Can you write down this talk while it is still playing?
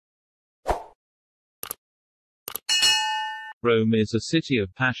Rome is a city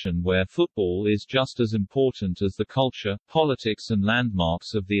of passion where football is just as important as the culture, politics and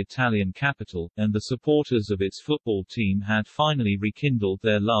landmarks of the Italian capital, and the supporters of its football team had finally rekindled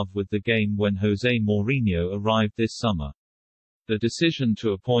their love with the game when José Mourinho arrived this summer. The decision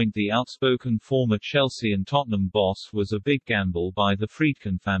to appoint the outspoken former Chelsea and Tottenham boss was a big gamble by the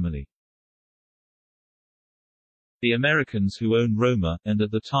Friedkin family. The Americans who own Roma, and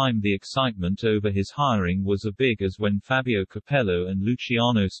at the time the excitement over his hiring was as big as when Fabio Capello and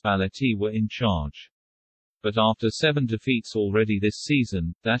Luciano Spalletti were in charge. But after 7 defeats already this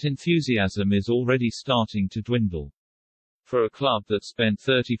season, that enthusiasm is already starting to dwindle. For a club that spent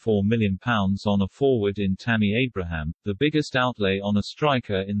 £34 million on a forward in Tammy Abraham, the biggest outlay on a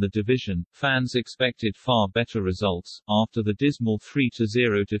striker in the division, fans expected far better results, after the dismal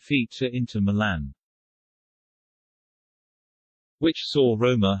 3-0 defeat to Inter Milan, which saw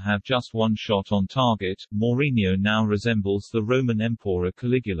Roma have just one shot on target. Mourinho now resembles the Roman Emperor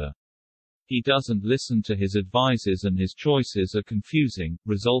Caligula. He doesn't listen to his advisors and his choices are confusing,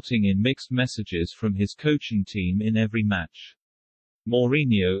 resulting in mixed messages from his coaching team in every match.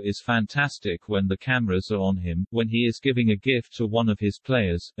 Mourinho is fantastic when the cameras are on him, when he is giving a gift to one of his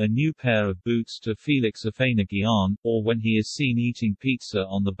players, a new pair of boots to Felix Afena-Gyan, or when he is seen eating pizza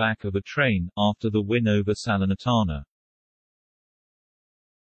on the back of a train, after the win over Salernitana.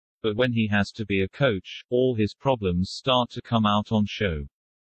 But when he has to be a coach, all his problems start to come out on show.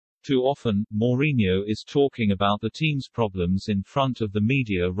 Too often, Mourinho is talking about the team's problems in front of the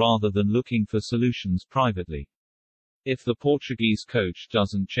media rather than looking for solutions privately. If the Portuguese coach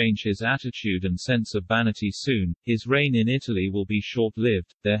doesn't change his attitude and sense of vanity soon, his reign in Italy will be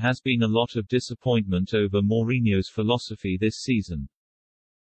short-lived. There has been a lot of disappointment over Mourinho's philosophy this season.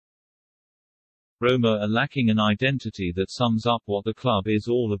 Roma are lacking an identity that sums up what the club is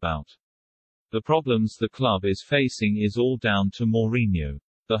all about. The problems the club is facing is all down to Mourinho.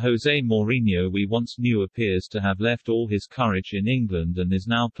 The José Mourinho we once knew appears to have left all his courage in England and is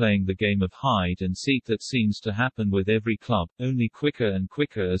now playing the game of hide and seek that seems to happen with every club, only quicker and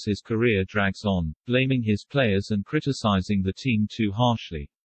quicker as his career drags on, blaming his players and criticizing the team too harshly.